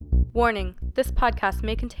Warning, this podcast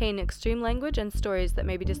may contain extreme language and stories that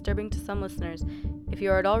may be disturbing to some listeners. If you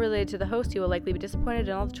are at all related to the host, you will likely be disappointed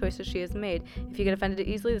in all the choices she has made. If you get offended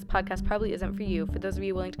easily, this podcast probably isn't for you. For those of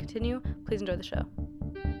you willing to continue, please enjoy the show.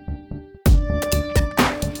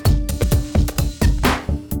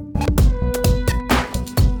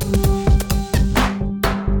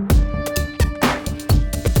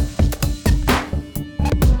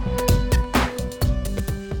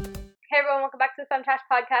 Hey everyone, welcome back to the Femtrash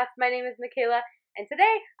Podcast. My name is Michaela, and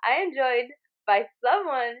today I am joined by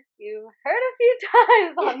someone you've heard a few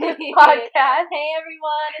times on this podcast. Hey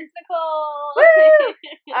everyone, it's Nicole.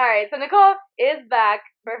 Woo! Alright, so Nicole is back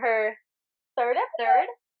for her third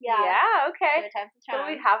episode? Yeah. Yeah, okay. Third time's a So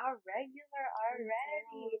charm. we have a regular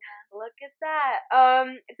already. Look at that.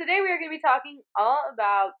 Today we are going to be talking all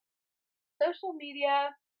about social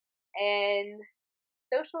media and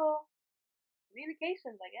social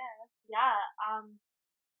communications, I guess. Yeah.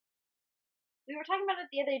 We were talking about it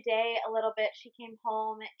the other day a little bit. She came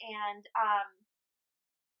home and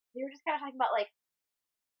we were just kind of talking about like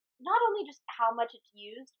not only just how much it's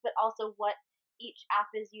used, but also what each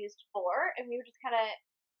app is used for. And we were just kind of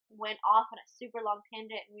went off on a super long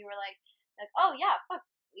tangent, and we were like, oh yeah, fuck,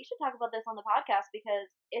 we should talk about this on the podcast because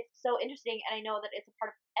it's so interesting, and I know that it's a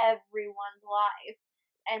part of everyone's life,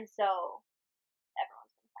 and so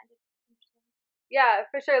everyone's gonna find it interesting. Yeah,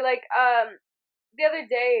 for sure. Like, the other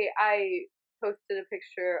day I posted a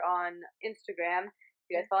picture on Instagram. If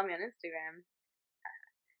you guys follow me on Instagram,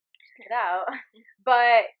 check it out.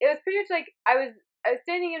 But it was pretty much like I was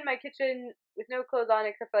standing in my kitchen with no clothes on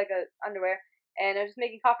except for like a underwear, and I was just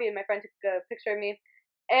making coffee, and my friend took a picture of me,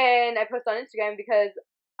 and I posted on Instagram because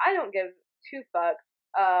I don't give two fucks.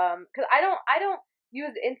 Because I don't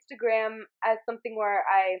use Instagram as something where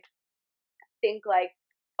I think like,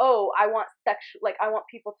 oh, I want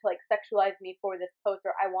people to like sexualize me for this post,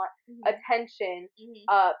 or I want attention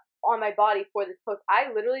on my body for this post.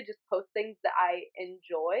 I literally just post things that I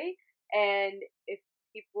enjoy, and if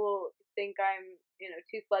people think I'm,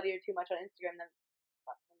 too slutty or too much on Instagram, then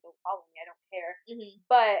fuck them, don't follow me. I don't care.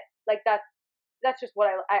 But like that's just what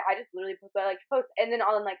I just literally post what I like to post. And then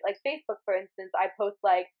on like Facebook, for instance, I post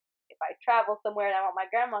like if I travel somewhere and I want my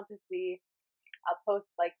grandma to see, I'll post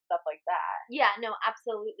like stuff like that. Yeah, no,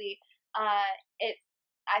 absolutely.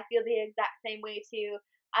 I feel the exact same way too.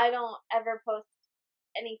 I don't ever post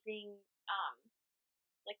anything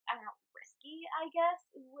like, I don't know, risky, I guess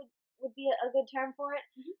would be a good term for it.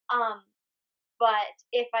 But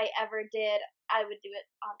if I ever did, I would do it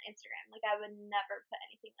on Instagram. Like, I would never put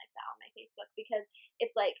anything like that on my Facebook because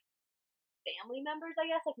it's like family members, I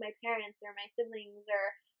guess, like my parents or my siblings or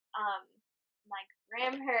my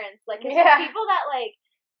grandparents. Like, it's just people that like,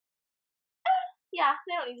 yeah,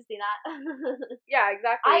 they don't need to see that. Yeah,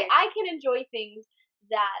 exactly. I can enjoy things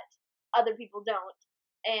that other people don't,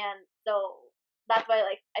 and so that's why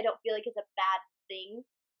like I don't feel like it's a bad thing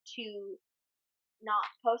to not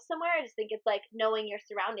post somewhere. I just think it's like knowing your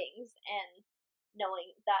surroundings and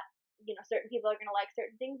knowing that certain people are gonna like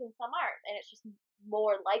certain things and some aren't, and it's just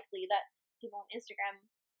more likely that people on Instagram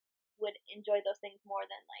would enjoy those things more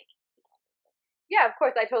than like people on Facebook. Yeah, of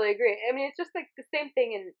course, I totally agree. I mean, it's just like the same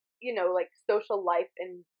thing in like social life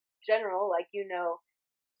in general. Like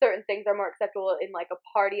certain things are more acceptable in like a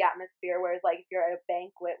party atmosphere, whereas like if you're at a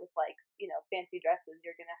banquet with like fancy dresses,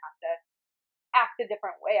 you're gonna have to act a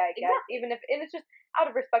different way, I guess. Exactly. Even if, and it's just out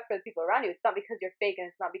of respect for the people around you. It's not because you're fake, and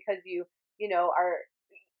it's not because you are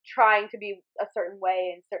trying to be a certain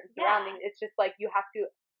way in certain surroundings. It's just like you have to,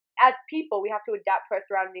 as people, we have to adapt to our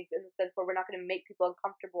surroundings in the sense where we're not going to make people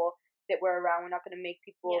uncomfortable that we're around. We're not going to make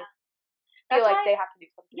people feel like they have to do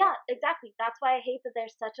something. Yeah, exactly. That's why I hate that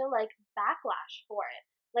there's such a like backlash for it.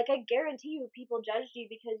 Like, I guarantee you, people judged you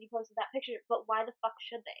because you posted that picture, but why the fuck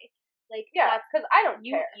should they? Like, yeah, because I don't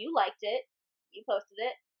care. You liked it, you posted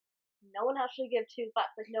it. No one else should give two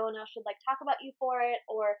fucks. Like, no one else should like talk about you for it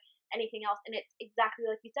or anything else. And it's exactly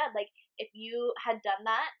like you said. Like, if you had done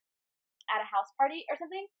that at a house party or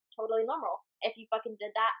something, totally normal. If you fucking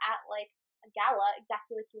did that at like a gala,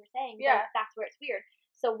 exactly like you were saying, then that's where it's weird.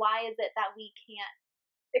 So why is it that we can't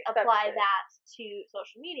apply that to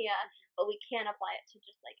social media, but we can apply it to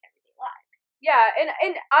just like everyday life? Yeah,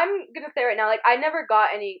 and I'm gonna say right now, like, I never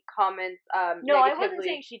got any comments. No, I wasn't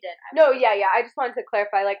saying she did. Yeah. I just wanted to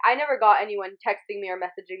clarify. Like, I never got anyone texting me or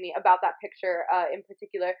messaging me about that picture in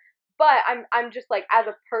particular. But I'm just like, as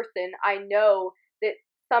a person, I know that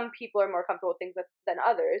some people are more comfortable with things than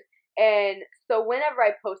others. And so whenever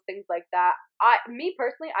I post things like that, me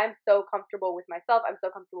personally, I'm so comfortable with myself. I'm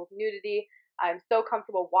so comfortable with nudity. I'm so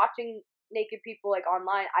comfortable watching naked people like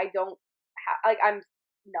online. I don't like, I'm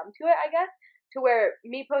numb to it, I guess. to where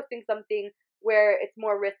me posting something where it's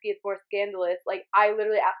more risky, it's more scandalous, like, I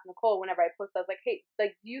literally asked Nicole whenever I post, I was like, hey,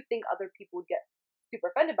 like, do you think other people would get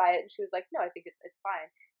super offended by it? And she was like, no, I think it's fine.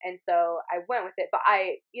 And so I went with it. But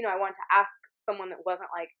I wanted to ask someone that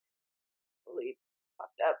wasn't, like, really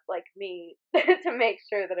fucked up like me to make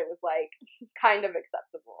sure that it was, like, kind of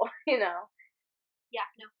acceptable, Yeah,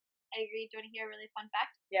 no, I agree. Do you want to hear a really fun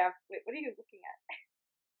fact? Yeah. Wait, what are you looking at?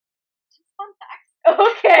 Just fun facts.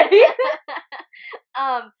 Okay.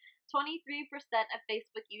 23% of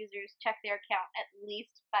Facebook users check their account at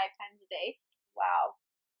least 5 times a day. Wow.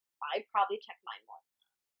 I probably check mine more.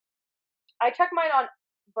 I check mine on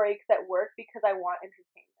breaks at work because I want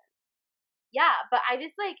entertainment. Yeah, but I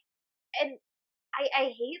just like, and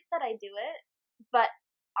I hate that I do it, but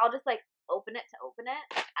I'll just like open it to open it.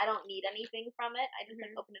 I don't need anything from it. I just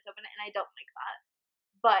like open it to open it, and I don't like that.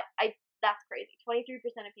 But that's crazy. 23%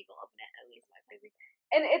 of people open it at least 5 times a day.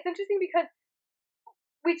 And it's interesting because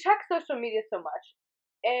we check social media so much,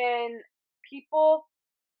 and people.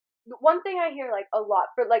 One thing I hear like a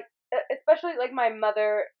lot for like, especially like my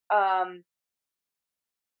mother,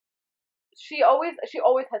 she always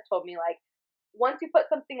has told me, like, once you put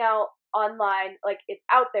something out online, like, it's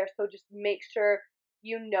out there, so just make sure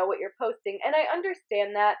you know what you're posting. And I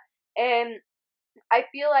understand that, and I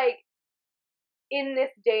feel like in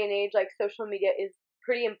this day and age, like, social media is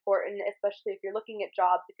pretty important, especially if you're looking at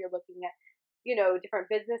jobs, if you're looking at different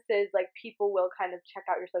businesses. Like, people will kind of check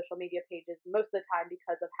out your social media pages most of the time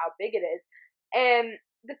because of how big it is. And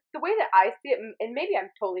the way that I see it, and maybe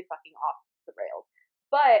I'm totally fucking off the rails,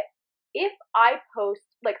 but if I post,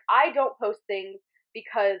 like, I don't post things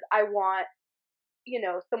because I want,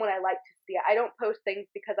 someone I like to see it. I don't post things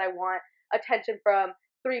because I want attention from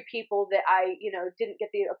 3 people that I, didn't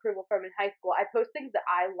get the approval from in high school. I post things that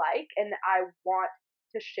I like and that I want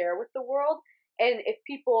to share with the world. And if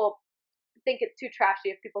people think it's too trashy,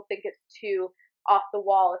 if people think it's too off the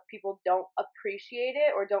wall, if people don't appreciate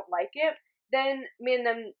it or don't like it, then me and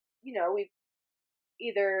them, we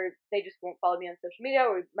either they just won't follow me on social media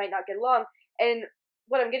or we might not get along. And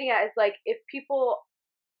what I'm getting at is, like, if people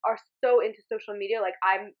are so into social media, like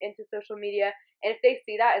I'm into social media, and if they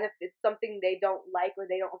see that and if it's something they don't like or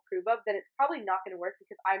they don't approve of, then it's probably not going to work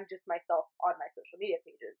because I'm just myself on my social media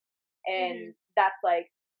pages. And that's like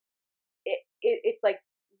it's like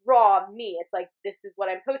raw me. It's like, this is what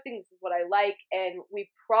I'm posting, this is what I like, and we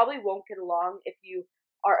probably won't get along if you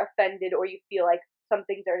are offended or you feel like some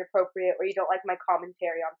things are inappropriate or you don't like my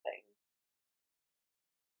commentary on things.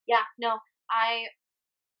 Yeah, no, I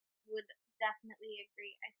would definitely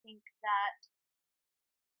agree. I think that,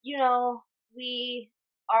 we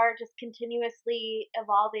are just continuously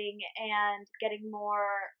evolving and getting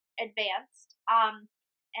more advanced.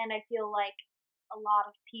 And I feel like a lot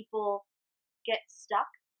of people get stuck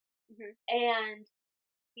and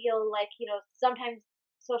feel like, sometimes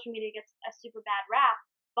social media gets a super bad rap,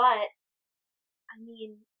 but I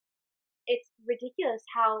mean, it's ridiculous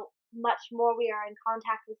how much more we are in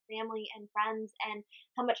contact with family and friends, and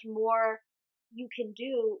how much more you can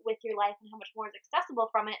do with your life, and how much more is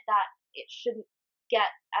accessible from it, that it shouldn't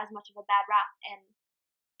get as much of a bad rap. And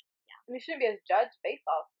we shouldn't be as judged based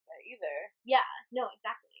off of it either. yeah, no,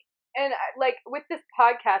 exactly. And like with this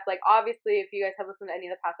podcast, like, obviously if you guys have listened to any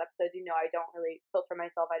of the past episodes, I don't really filter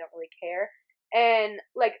myself. I don't really care. And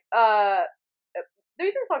like the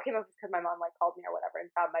reason this all came up is because my mom like called me or whatever and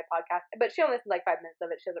found my podcast, but she only listened like 5 minutes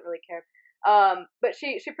of it. She doesn't really care. But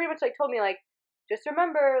she pretty much like told me, like, just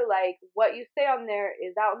remember, like, what you say on there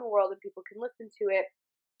is out in the world and people can listen to it,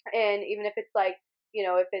 and even if it's like,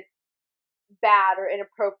 if it's bad or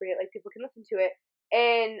inappropriate, like, people can listen to it.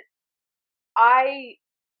 And I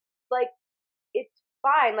like, it's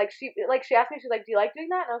fine. Like, she asked me, she's like, do you like doing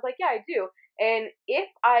that? And I was like, yeah, I do. And if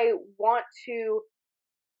I want to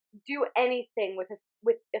do anything with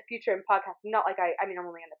a future in podcasting, not like I mean, I'm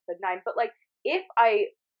only on episode 9, but like, if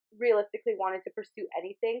I realistically wanted to pursue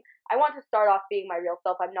anything, I want to start off being my real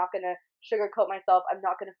self. I'm not gonna sugarcoat myself. I'm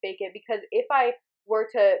not gonna fake it, because if I were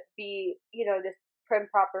to be, this prim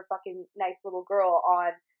proper fucking nice little girl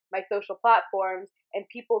on my social platforms and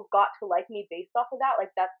people got to like me based off of that,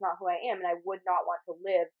 like, that's not who I am, and I would not want to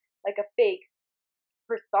live like a fake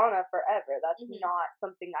persona forever. That's not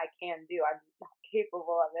something I can do. I'm not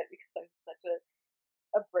capable of it because I'm such a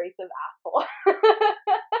abrasive asshole.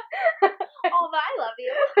 Oh, but I love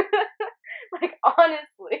you. Like,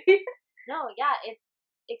 honestly. No, yeah, it's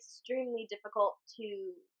extremely difficult to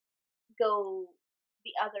go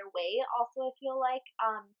the other way. Also, I feel like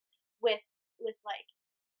with like,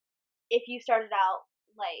 if you started out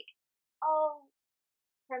like, oh,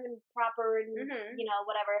 prim and proper and Mhm. you know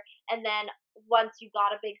whatever. And then once you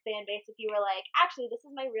got a big fan base, if you were like, actually, this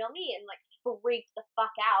is my real me, and like freaked the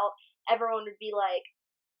fuck out, everyone would be like,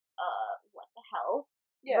 what the hell?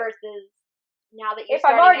 Yeah. Versus now that you're If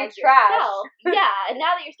I'm starting already as trash. yourself, yeah, and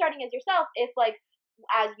now that you're starting as yourself, it's like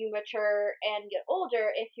as you mature and get older,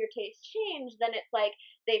 if your tastes change, then it's like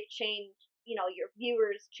they've changed. You know, your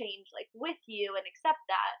viewers change like with you and accept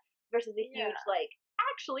that. Versus a huge like,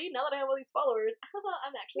 actually, now that I have all these followers,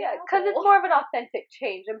 I'm actually Yeah, an because it's asshole. more of an authentic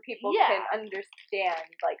change, and people Yeah. can understand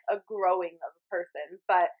like a growing of a person.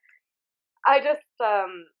 But I just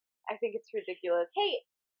I think it's ridiculous. Hey,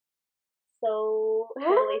 so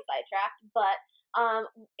totally sidetracked, but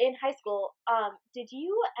in high school, did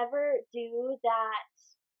you ever do that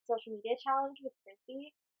social media challenge with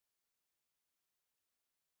Frisbee?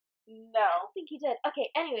 I No. don't think he did. Okay,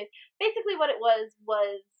 anyways, basically what it was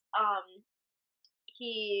um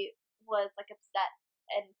he was like upset,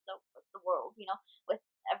 and so was the world, you know, with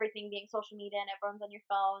everything being social media and everyone's on your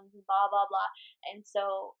phones and blah blah blah. And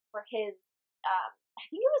so for his I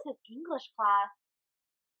think it was his English class,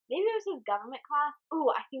 maybe it was his government class. Ooh,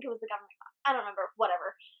 I think it was the government class. I don't remember.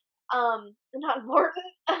 Whatever. Not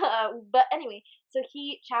important. But anyway, so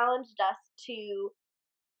he challenged us to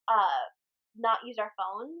uh not use our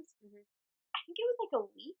phones. I think it was like a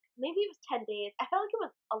week. Maybe it was 10 days. I felt like it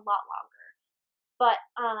was a lot longer. But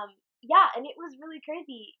yeah, and it was really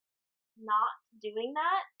crazy not doing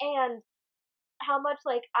that, and how much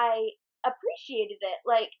like I appreciated it.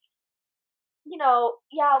 Like, you know,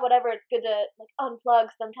 yeah, whatever, it's good to like unplug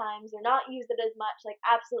sometimes or not use it as much. Like,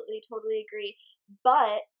 absolutely, totally agree.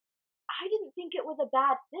 But I didn't think it was a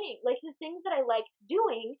bad thing. Like, the things that I liked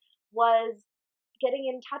doing was getting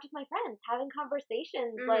in touch with my friends, having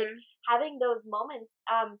conversations, like Mhm. having those moments,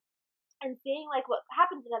 and seeing like what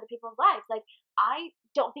happens in other people's lives. Like, I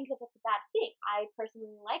don't think that that's a bad thing. I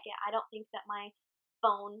personally like it. I don't think that my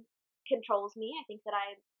phone controls me. I think that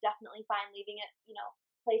I'm definitely fine leaving it, you know,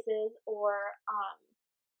 places or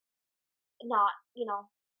not, you know,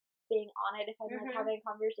 being on it if I'm like Mhm. having a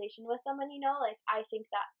conversation with someone, you know, like I think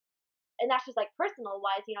that, and that's just like personal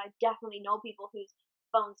wise, you know, I definitely know people whose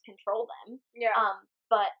phones control them. Yeah.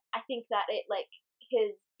 But I think that it like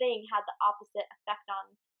his thing had the opposite effect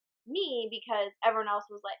on me because everyone else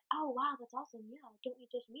was like, "Oh wow, that's awesome! Yeah, don't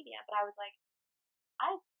use social media." But I was like,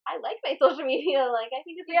 I like my social media. Like I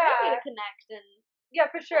think it's a great way Yeah. to connect, and Yeah,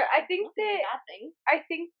 for sure. I don't think it's a bad thing.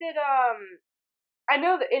 I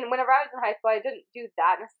know that whenever I was in high school, I didn't do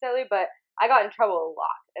that necessarily, but I got in trouble a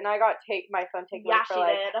lot, and I got my phone taken away Yeah, for she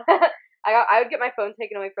like did. I would get my phone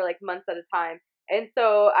taken away for like months at a time, and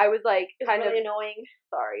so I was like It's kind really of annoying.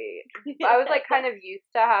 sorry, I was like kind of used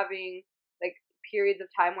to having like periods of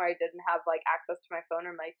time where I didn't have like access to my phone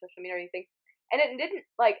or my social media or anything, and it didn't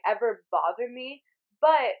like ever bother me.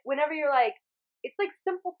 But whenever you're like, it's like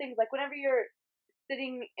simple things like whenever you're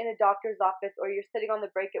sitting in a doctor's office or you're sitting on the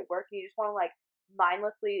break at work and you just want to like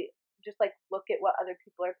mindlessly just like look at what other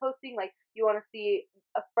people are posting, like you want to see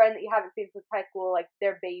a friend that you haven't seen since high school, like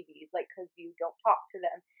their babies, like because you don't talk to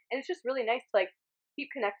them, and it's just really nice to like keep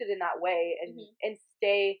connected in that way and Mhm.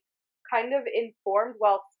 stay kind of informed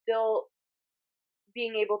while still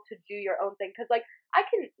being able to do your own thing, because like I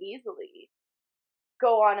can easily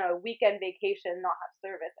go on a weekend vacation, not have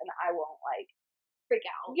service, and I won't like Freak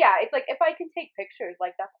out. yeah, it's like if I can take pictures,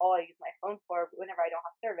 like that's all I use my phone for whenever I don't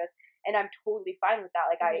have service, and I'm totally fine with that.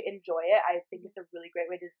 Like I Mhm. enjoy it. I think it's a really great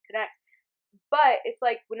way to disconnect. But it's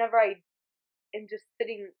like whenever I am just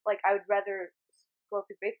sitting, like I would rather scroll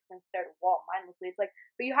through Facebook and stare at a wall mindlessly. It's like,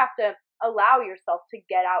 but you have to allow yourself to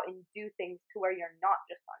get out and do things to where you're not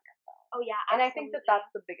just on your phone. Oh yeah, And I think that absolutely. that's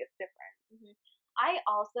the biggest difference. Mhm. I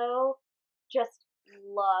also just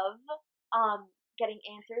love getting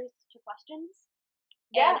answers to questions,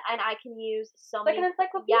 Yeah, and I can use so it's like an many yeah,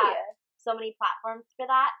 encyclopedia. so many platforms for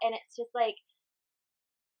that, and it's just like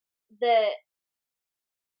the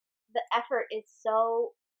the effort is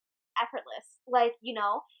so effortless. Like, you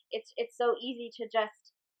know, it's so easy to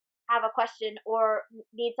just have a question or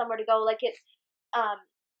need somewhere to go. Like it's um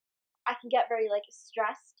I can get very like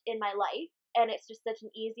stressed in my life, and it's just such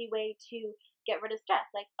an easy way to get rid of stress.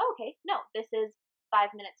 Like, okay, no, this is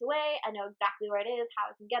 5 minutes away. I know exactly where it is,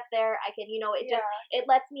 how I can get there. I can, you know, it just Yeah. it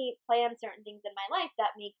lets me plan certain things in my life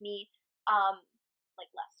that make me like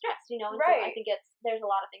less stressed, you know. And so I Right. think there's a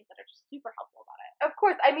lot of things that are just super helpful about it. Of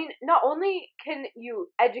course. I mean, not only can you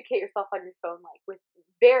educate yourself on your phone, like with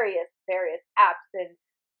various apps and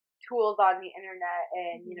tools on the internet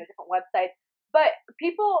and Hmm. different websites, but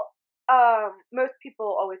most people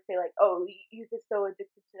always say like, oh, youth is so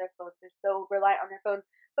addicted to their phones, they're so reliant on their phones.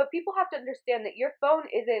 But people have to understand that your phone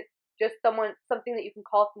isn't just something that you can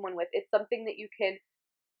call someone with. It's something that you can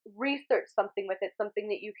research something with. It's something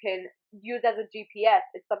that you can use as a GPS.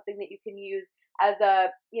 It's something that you can use as a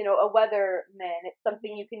weatherman. It's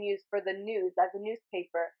something you can use for the news as a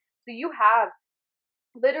newspaper. So you have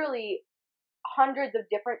literally hundreds of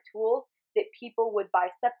different tools that people would buy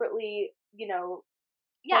separately,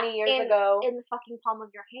 20 years ago. In the fucking palm of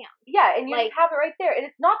your hand. Yeah, and you just have it right there. And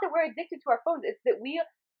it's not that we're addicted to our phones. It's that we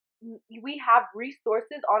have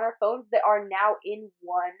resources on our phones that are now in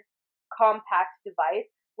one compact device.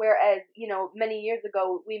 Whereas, many years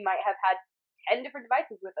ago, we might have had 10 different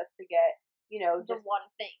devices with us to get, just one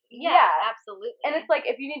thing. Yeah, absolutely. And it's like,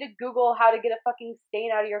 if you need to Google how to get a fucking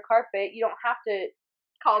stain out of your carpet, you don't have to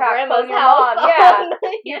call track grandma's your house. mom. Yeah,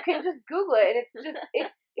 you can just Google it, and it's just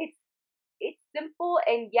it's simple.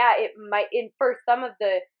 And yeah, it might, for some of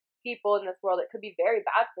the people in this world, it could be very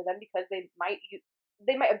bad for them because they might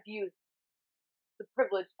abuse the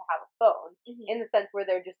privilege to have a phone in the sense where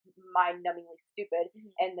they're just mind-numbingly stupid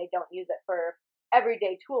and they don't use it for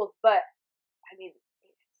everyday tools. But I mean,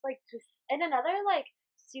 it's like just. And another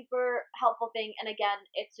super helpful thing, and again,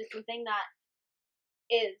 it's just something that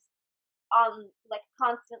is on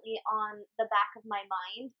constantly on the back of my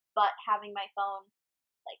mind, but having my phone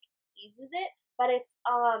eases it. But it's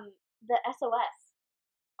the SOS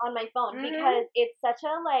on my phone because it's such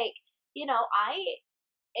a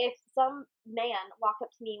if some man walked up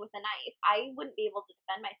to me with a knife, I wouldn't be able to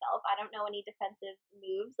defend myself. I don't know any defensive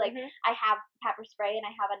moves. I have pepper spray and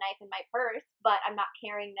I have a knife in my purse, but I'm not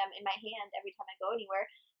carrying them in my hand every time I go anywhere.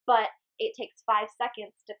 But it takes 5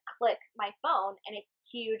 seconds to click my phone and a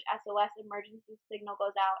huge SOS emergency signal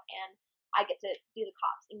goes out and I get to do the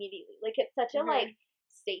cops immediately. It's such a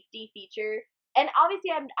safety feature. And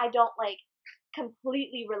obviously I don't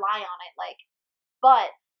completely rely on it,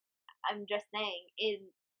 but I'm just saying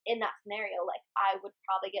in that scenario, I would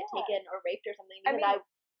probably get taken or raped or something because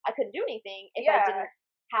I couldn't do anything if I didn't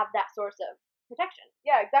have that source of protection.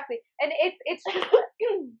 Yeah, exactly. And it's just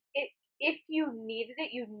if you needed it,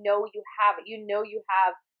 you have it. You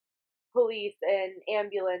have police and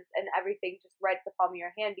ambulance and everything just right at the palm of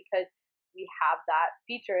your hand because we have that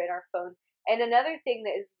feature in our phones. And another thing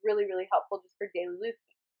that is really, really helpful just for daily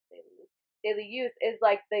use is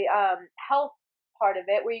the health part of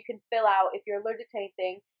it, where you can fill out if you're allergic to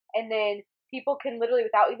anything, and then people can literally,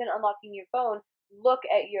 without even unlocking your phone, look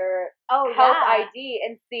at your health ID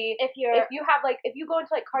and see if you have if you go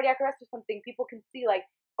into cardiac arrest or something, people can see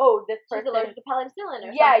this person she's allergic to penicillin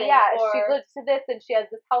or something. She's allergic to this and she has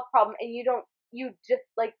this health problem, and you just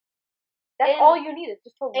that's all you need is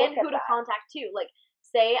just to look at that. And who to contact too.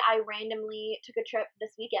 Say I randomly took a trip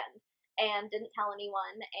this weekend and didn't tell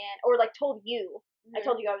anyone, or told you. I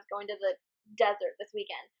told you I was going to the desert this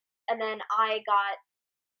weekend, and then I got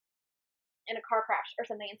in a car crash or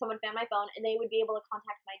something and someone found my phone, and they would be able to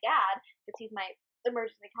contact my dad because he's my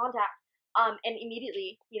emergency contact, and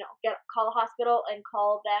immediately call the hospital and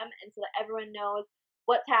call them, and so that everyone knows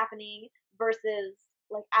what's happening versus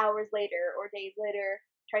hours later or days later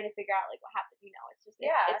trying to figure out what happened. It's just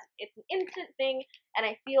it's an instant thing, and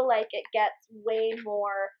I feel like it gets way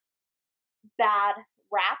more bad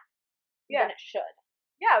rap than it should.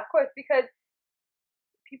 Yeah, of course, because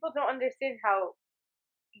people don't understand how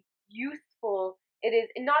useful it is,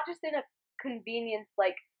 and not just in a convenience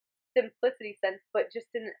simplicity sense, but just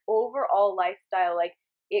in an overall lifestyle.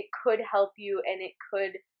 It could help you, and it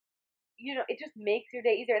could, it just makes your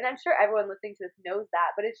day easier. And I'm sure everyone listening to this knows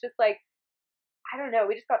that, but it's just I don't know,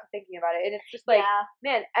 we just got to thinking about it, and it's just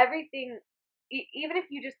man, everything, even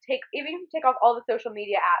if you take off all the social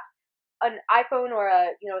media apps, an iPhone or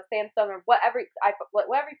a Samsung or whatever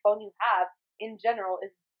phone you have in general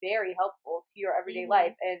is very helpful to your everyday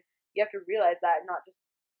life, and you have to realize that, not just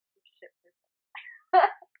shit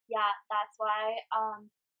person. Yeah, that's why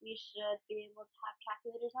we should be able to have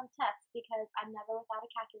calculators on tests, because I'm never without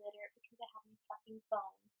a calculator because I have my fucking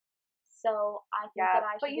phone. So I think that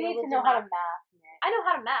I should be able to. But you need to know how to math, Nick. I know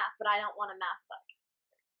how to math, but I don't want a math book.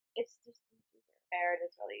 It's just easier. Fair, it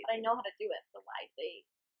is really easy. But I know how to do it, so why they?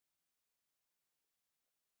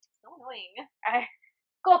 It's so annoying.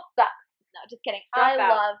 School sucks. No, just kidding. I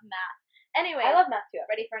love math. Anyway, I love math too.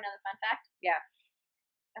 Ready for another fun fact? Yeah.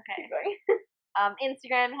 Okay.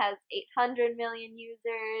 Instagram has 800 million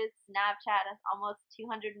users. Snapchat has almost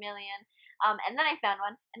 200 million. And then I found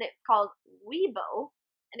one, and it's called Weibo,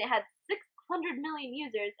 and it had 600 million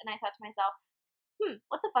users. And I thought to myself,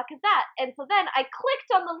 what the fuck is that? And so then I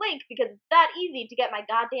clicked on the link because it's that easy to get my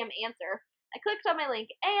goddamn answer. I clicked on my link,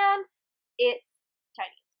 and it's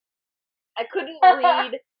Chinese. I couldn't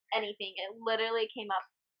read anything. It literally came up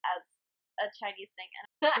as a Chinese thing.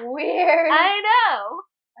 Weird. I know.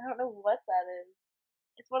 I don't know what that is.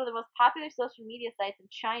 It's one of the most popular social media sites in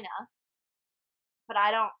China, but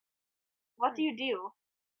I don't. What do you do?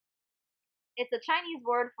 It's a Chinese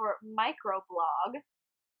word for microblog.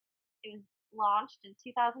 It was launched in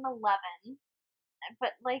 2011.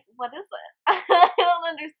 But like, what is it? I don't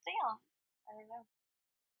understand. I don't know.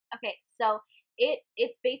 Okay, so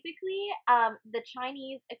it's basically the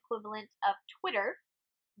Chinese equivalent of Twitter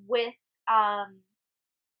with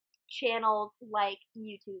channels like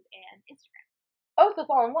YouTube and Instagram. Oh, so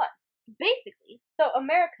it's all in one. Basically, So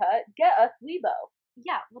America, get us Weibo.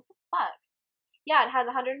 yeah. What the fuck? Yeah, it has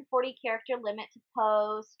 140 character limit to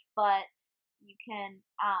post, but you can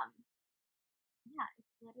yeah,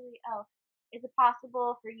 it's literally is it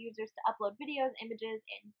possible for users to upload videos, images,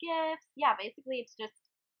 and GIFs? Yeah, basically it's just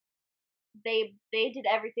they did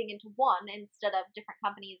everything into one instead of different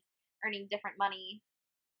companies earning different money.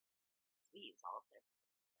 We use all of their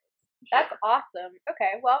sites. That's awesome.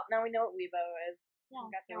 Okay, well now we know what Weibo is. Yeah,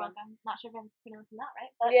 Got you're the one. welcome. Not sure if I'm pronouncing that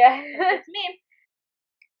right, but Yeah. it's me.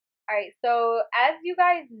 All right. So as you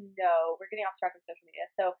guys know, we're getting off track of social media.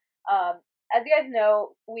 So as you guys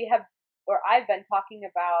know, I've been talking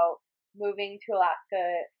about moving to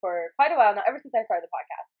Alaska for quite a while now, ever since I started the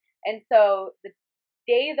podcast. And so the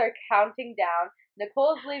days are counting down.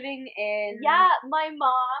 Nicole's leaving in. Yeah, my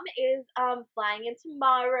mom is flying in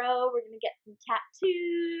tomorrow. We're gonna get some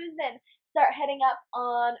tattoos and start heading up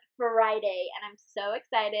on Friday, and I'm so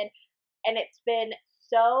excited. And it's been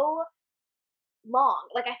so long.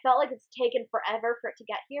 Like I felt like it's taken forever for it to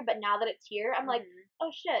get here, but now that it's here, I'm like,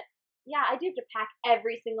 oh shit. Yeah, I do have to pack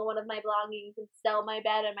every single one of my belongings and sell my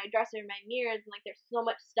bed and my dresser and my mirrors, and like there's so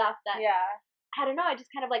much stuff that Yeah. I don't know. I just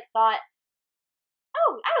kind of like thought,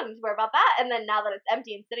 oh, I don't need to worry about that. And then now that it's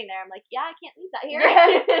empty and sitting there, I'm like, yeah, I can't leave that here.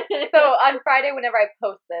 Yeah. So on Friday, whenever I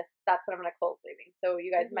post this, that's when Nicole's leaving. So you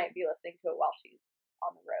guys might be listening to it while she's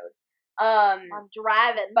on the road. I'm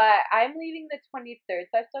driving. But I'm leaving the 23rd,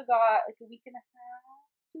 so I've still got like a week and a half,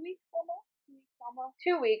 2 weeks almost.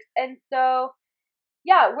 2 weeks, and so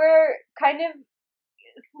yeah, we're kind of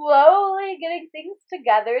slowly getting things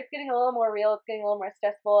together. It's getting a little more real. It's getting a little more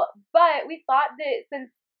stressful. But we thought that since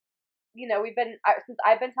since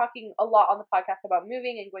I've been talking a lot on the podcast about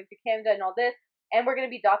moving and going to Canada and all this, and we're going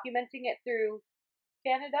to be documenting it through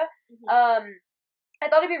Canada. I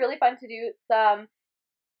thought it'd be really fun to do some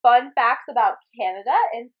fun facts about Canada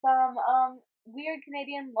and some weird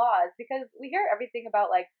Canadian laws, because we hear everything about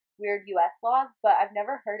like weird US laws, but I've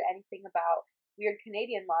never heard anything about weird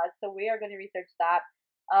Canadian laws, so we are going to research that.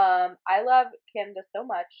 I love Canada so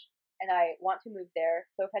much and I want to move there.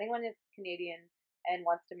 So if anyone is Canadian and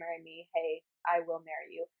wants to marry me, hey, I will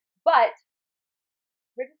marry you. But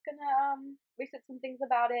we're just going to research some things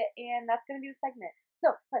about it, and that's going to be the segment.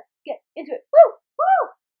 So let's get into it. Woo! Woo!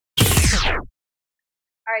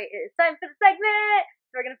 All right, it's time for the segment.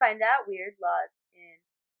 So we're gonna find out weird laws in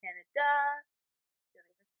Canada.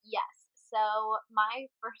 Yes. So my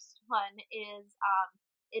first one is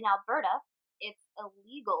in Alberta. It's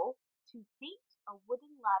illegal to paint a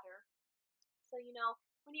wooden ladder. So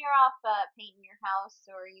when you're off painting your house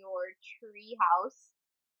or your tree house,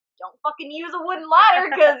 don't fucking use a wooden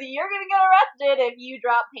ladder because you're gonna get arrested if you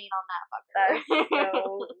drop paint on that fucker. That's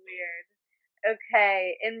so weird.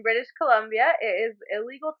 Okay, in British Columbia, it is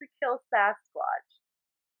illegal to kill Sasquatch.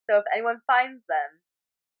 So if anyone finds them,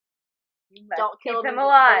 you must don't keep kill him them in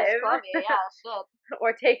alive. British Columbia, yeah, shit.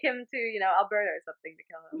 Or take him to, Alberta or something to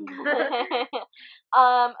kill him.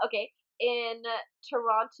 Okay. In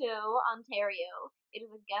Toronto, Ontario, it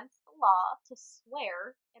is against the law to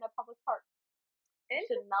swear in a public park. You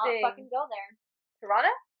should not fucking go there.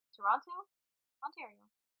 Toronto? Toronto, Ontario.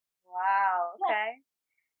 Wow, okay.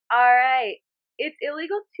 Yeah. Alright. It's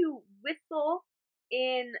illegal to whistle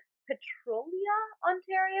in Petrolia,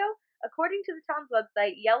 Ontario. According to the town's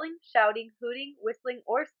website, yelling, shouting, hooting, whistling,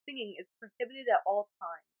 or singing is prohibited at all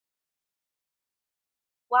times.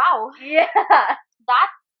 Wow. Yeah.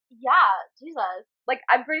 Jesus. Like,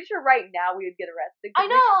 I'm pretty sure right now we would get arrested I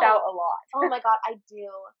because know. we shout a lot. Oh my god, I do.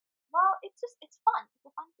 Well, it's fun. It's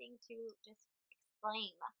a fun thing to just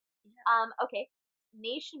explain. Yeah. Okay.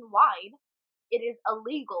 Nationwide, it is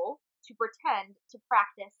illegal to pretend to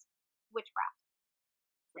practice witchcraft.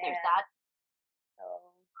 So there's that.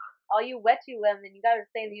 All you wetchy women, you gotta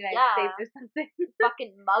stay in the United States or something.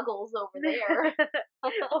 Fucking muggles over there.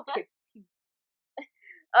 Okay.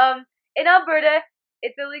 In Alberta,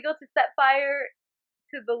 it's illegal to set fire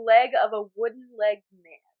to the leg of a wooden-legged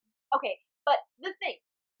man. Okay, but the thing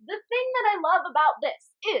that I love about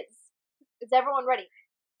this is everyone ready?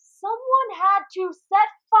 Someone had to set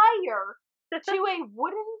fire to a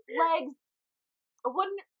wooden leg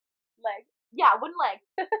Yeah, wooden leg.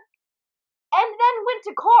 And then went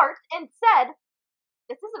to court and said,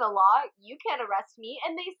 this isn't a law, you can't arrest me.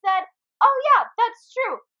 And they said, oh yeah, that's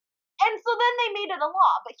true. And so then they made it a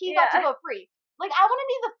law, but he got to go free. Like, I want to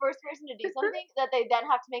be the first person to do something that they then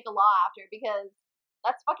have to make a law after, because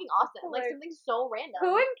that's fucking awesome. Like, something so random.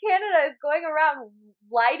 Who in Canada is going around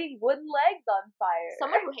lighting wooden legs on fire?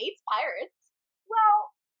 Someone who hates pirates. Well,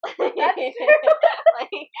 that's true.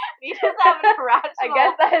 Like, we just have an irrational I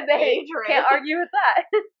guess that is can't argue with that.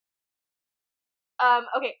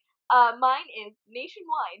 Okay. Mine is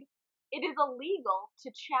nationwide. It is illegal to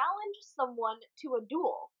challenge someone to a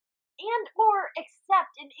duel and or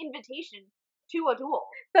accept an invitation to a duel.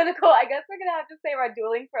 So Nicole, I guess we're gonna have to save our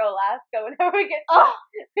dueling for Alaska whenever we get to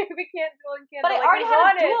maybe we can't duel in Canada. But I already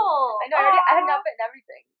had a duel. I know, I had an outfit and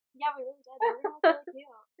everything. Yeah, we really did. Really cute.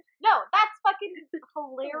 No, that's fucking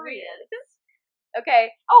hilarious.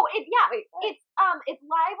 Okay. Oh, it's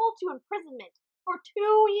liable to imprisonment for 2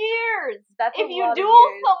 years. That's if you duel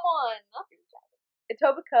someone.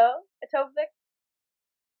 Etobicoke. It's okay.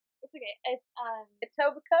 It's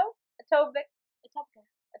Etobicoke.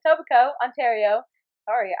 Etobicoke, Ontario.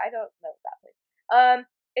 Sorry, I don't know that place.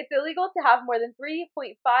 It's illegal to have more than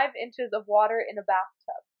 3.5 inches of water in a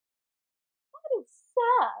bathtub. That is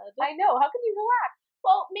sad. I know. How can you relax?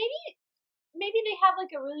 Well, maybe they have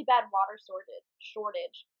like a really bad water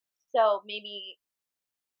shortage. So maybe.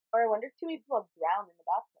 Or I wonder if too many people have drowned in the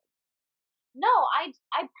bathtub. No, I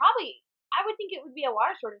would think it would be a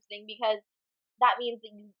water shortage thing, because that means that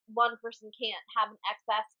one person can't have an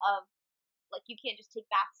excess of, like, you can't just take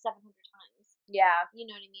baths 700 times. Yeah. You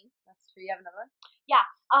know what I mean? That's true. You have another one? Yeah.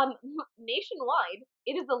 Nationwide,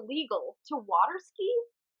 it is illegal to water ski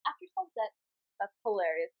after sunset. That's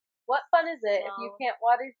hilarious. What fun is it if you can't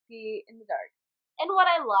water ski in the dark? And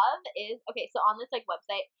what I love is, okay, so on this, like,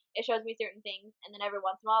 website, it shows me certain things, and then every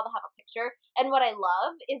once in a while they'll have a picture. And what I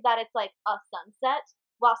love is that it's, like, a sunset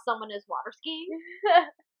while someone is water skiing.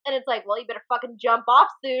 And it's like, well, you better fucking jump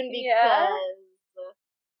off soon, because...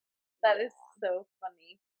 That is so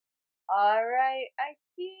funny. Alright, I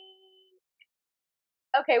think...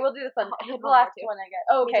 Okay, we'll do this one. This is the last one I get.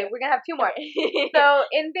 Oh, okay, we're gonna have 2 more. So,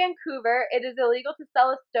 in Vancouver, it is illegal to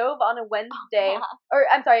sell a stove on a Wednesday. Or,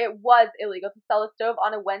 I'm sorry, it was illegal to sell a stove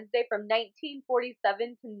on a Wednesday from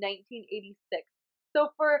 1947 to 1986.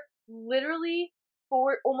 So, for literally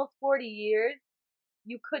almost 40 years,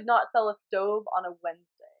 you could not sell a stove on a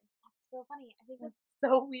Wednesday. That's so funny. I think that's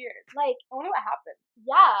so weird. Like, I wonder what happened.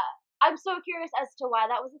 Yeah. I'm so curious as to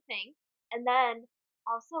why that was a thing. And then,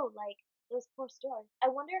 also, like, those poor stores. I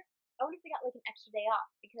wonder if they got, like, an extra day off,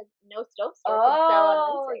 because no stove store can sell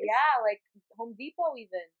on Wednesdays. Yeah, like Home Depot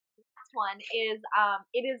even. The next one is,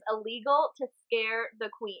 it is illegal to scare the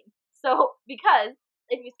queen. So, because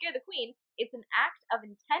if you scare the queen, it's an act of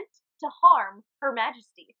intent to harm Her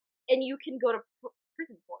Majesty, and you can go to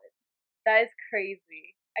prison for it. That is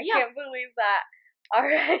crazy. I can't believe that. All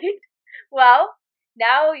right. Well,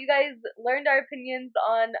 now you guys learned our opinions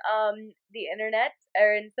on the internet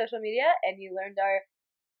or in social media, and you learned our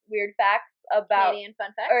weird facts about Canadian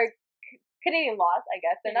fun facts, or Canadian laws. I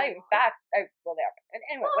guess they're not even facts. Well, they are.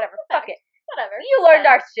 Anyway, whatever. Fuck it. Whatever. You learned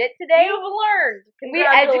our shit today. You've learned. We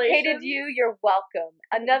educated you. You're welcome.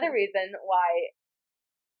 Another reason why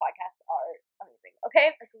podcasts are amazing.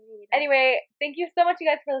 Okay. Agreed. Anyway, thank you so much, you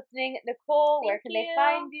guys, for listening. Nicole, where can they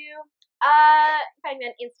find you? Find me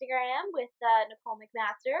on Instagram with Nicole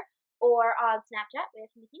McMaster, or on Snapchat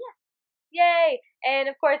with Nikita. Yay! And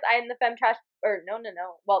of course, I am the Femme Trash. Or no.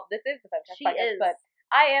 Well, this is the Femme Trash podcast, but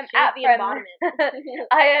I am at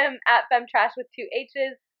I am at Femme Trash with 2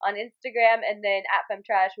 H's on Instagram, and then at Femme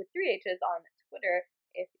Trash with 3 H's on Twitter,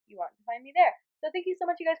 if you want to find me there. So thank you so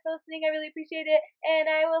much, you guys, for listening. I really appreciate it, and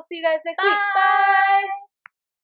I will see you guys next week. Bye!